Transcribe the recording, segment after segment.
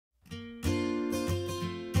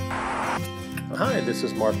Hi, this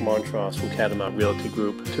is Mark Montross from Catamount Realty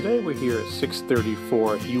Group. Today we're here at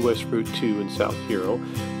 634 US Route 2 in South Hero.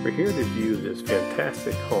 We're here to view this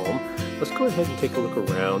fantastic home. Let's go ahead and take a look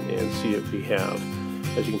around and see what we have.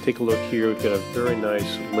 As you can take a look here, we've got a very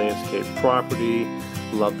nice landscape property.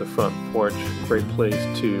 Love the front porch. Great place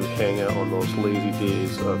to hang out on those lazy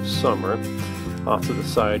days of summer. Off to the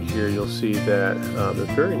side here, you'll see that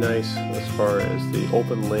they're very nice as far as the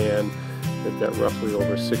open land. They've got roughly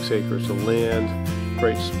over 6 acres of land.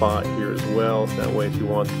 Great spot here as well. That way if you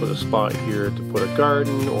want to put a spot here to put a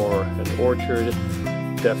garden or an orchard,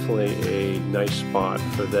 definitely a nice spot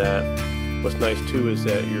for that. What's nice too is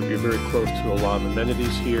that you're very close to a lot of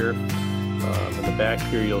amenities here. In the back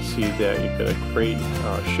here you'll see that you've got a great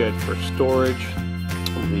shed for storage.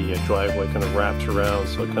 The driveway kind of wraps around,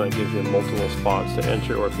 so it kind of gives you multiple spots to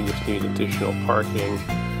enter, or if you just need additional parking.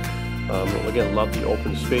 Again, love the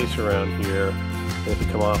open space around here. And if you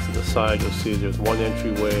come off to the side, you'll see there's one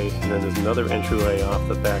entryway, and then there's another entryway off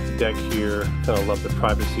the back deck here. Kind of love the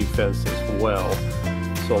privacy fence as well.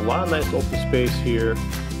 So a lot of nice open space here.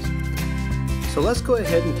 So let's go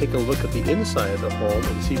ahead and take a look at the inside of the home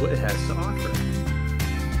and see what it has to offer.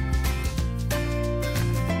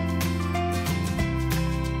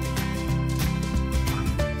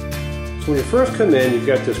 So when you first come in, you've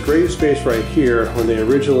got this great space right here. When they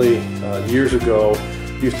originally, years ago,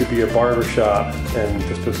 used to be a barber shop, and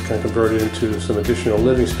this was kind of converted into some additional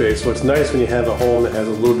living space. So it's nice when you have a home that has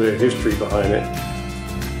a little bit of history behind it.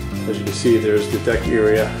 As you can see, there's the deck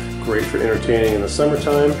area, great for entertaining in the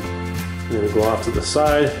summertime. And then we go off to the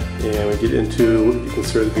side, and we get into what you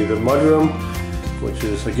consider to be the mudroom, which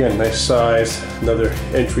is, again, nice size. Another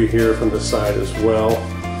entry here from the side as well.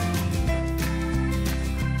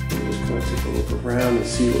 Take a look around and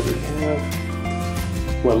see what we have.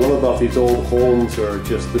 What I love about these old homes are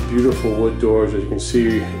just the beautiful wood doors. As you can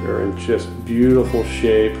see, they're in just beautiful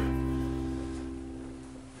shape.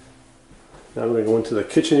 Now I'm going to go into the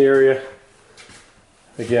kitchen area.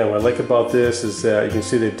 Again, what I like about this is that you can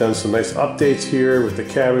see they've done some nice updates here with the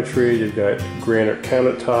cabinetry. They've got granite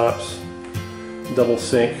countertops, double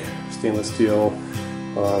sink, stainless steel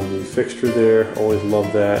on the fixture there. Always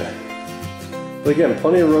love that. But again,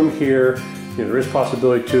 plenty of room here. You know, there is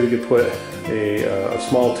possibility too, you could put a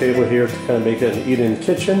small table here to kind of make it an eat-in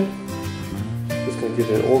kitchen. Just going to give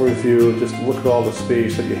you an overview. Just look at all the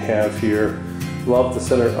space that you have here. Love the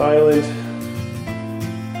center island.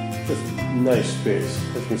 Just nice space.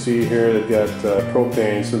 As you can see here, they've got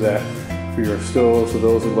propane, so that for your stoves, for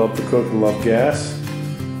those who love to cook and love gas,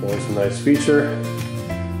 always a nice feature.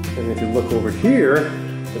 And if you look over here,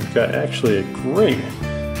 they've got actually a great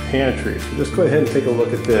pantry. So just go ahead and take a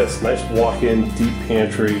look at this. Nice walk-in deep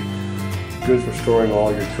pantry. Good for storing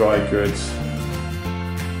all your dry goods.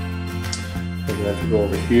 We're going to have to go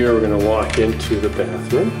over here. We're going to walk into the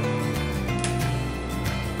bathroom.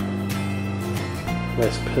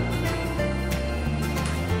 Nice pit.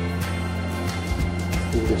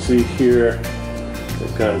 You can see here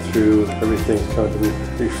they've gone through, everything's kind of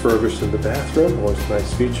been refurbished in the bathroom. Always a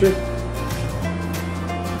nice feature.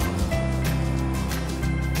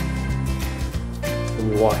 And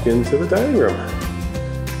we walk into the dining room.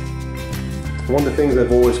 One of the things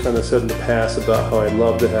I've always kind of said in the past about how I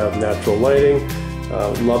love to have natural lighting.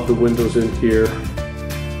 Love the windows in here.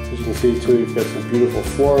 As you can see too, you've got some beautiful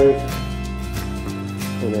flooring.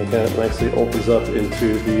 And then kind of nicely opens up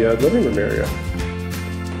into the living room area.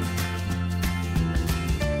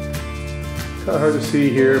 Kind of hard to see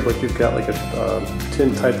here, but you've got like a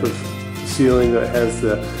tin type of ceiling that has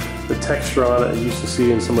the texture on it I used to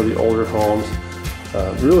see in some of the older homes.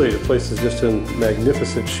 Really, the place is just in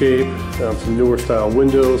magnificent shape. Some newer style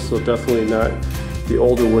windows, so definitely not the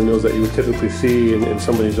older windows that you would typically see in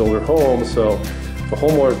some of these older homes. So the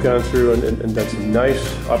homeowner's gone through and done some nice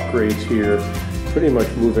upgrades here. Pretty much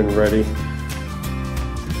move-in ready.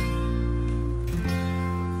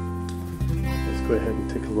 Let's go ahead and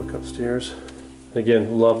take a look upstairs.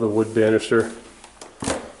 Again, love the wood banister.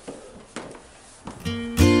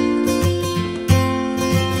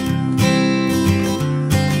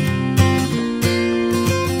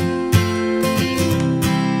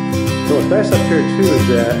 So what's nice up here too is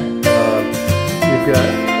that you've got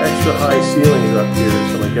extra high ceilings up here.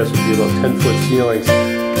 So I guess it would be about 10-foot ceilings.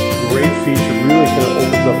 Great feature, really kind of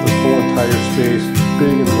opens up this whole entire space.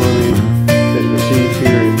 Big and roomy. As you can see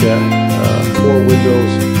here, you've got 4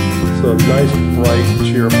 windows. So nice, bright,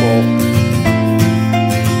 cheerful.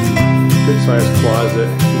 Good sized closet.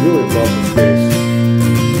 Really love the space.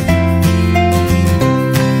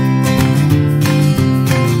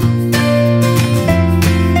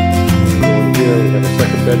 Here we have a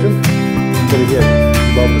second bedroom. And again,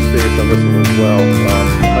 love the space on this one as well.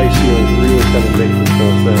 High ceilings really kind of make this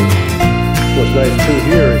whole thing. What's nice too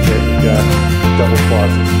here is that you've got double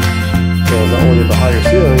closets. So not only the higher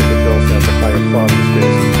ceilings, but you also have the higher closet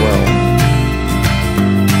space as well.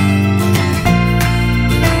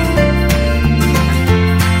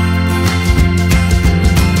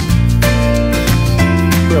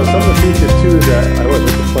 Some of the features too that I always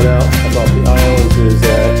like to point out about the islands is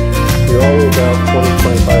that you're only about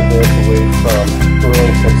 20-25 minutes away from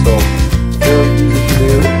Burlington, so very easy to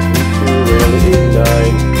do. We're only 8 and 9,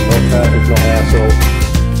 no traffic, no hassle.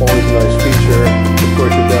 Always a nice feature. Of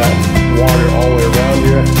course, you've got water all the way around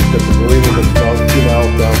you. You've got the marina that's about 2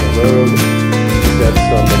 miles down the road. You've got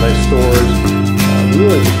some nice stores.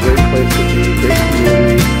 Really, it's a great place to be, great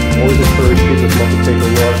community. Always encourage people to come up and take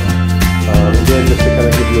a look. Again, just to kind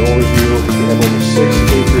of give you an overview, we have over 6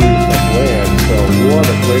 acres of land, so what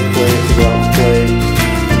a great place to go out and play.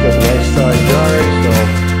 We've got a nice sized yard, so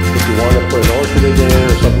if you want to put an orchard in there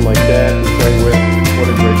or something like that to play with, what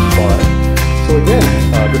a great spot. So again,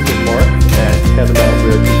 this is Mark at Catamount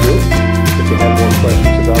Realty Group. If you have more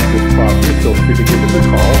questions about this property, feel free to give us a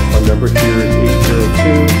call. Our number here is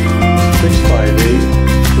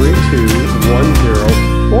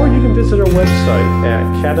 802-658-3210. Or you can visit our website at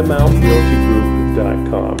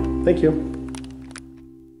catamountrealtygroup.com. Thank you.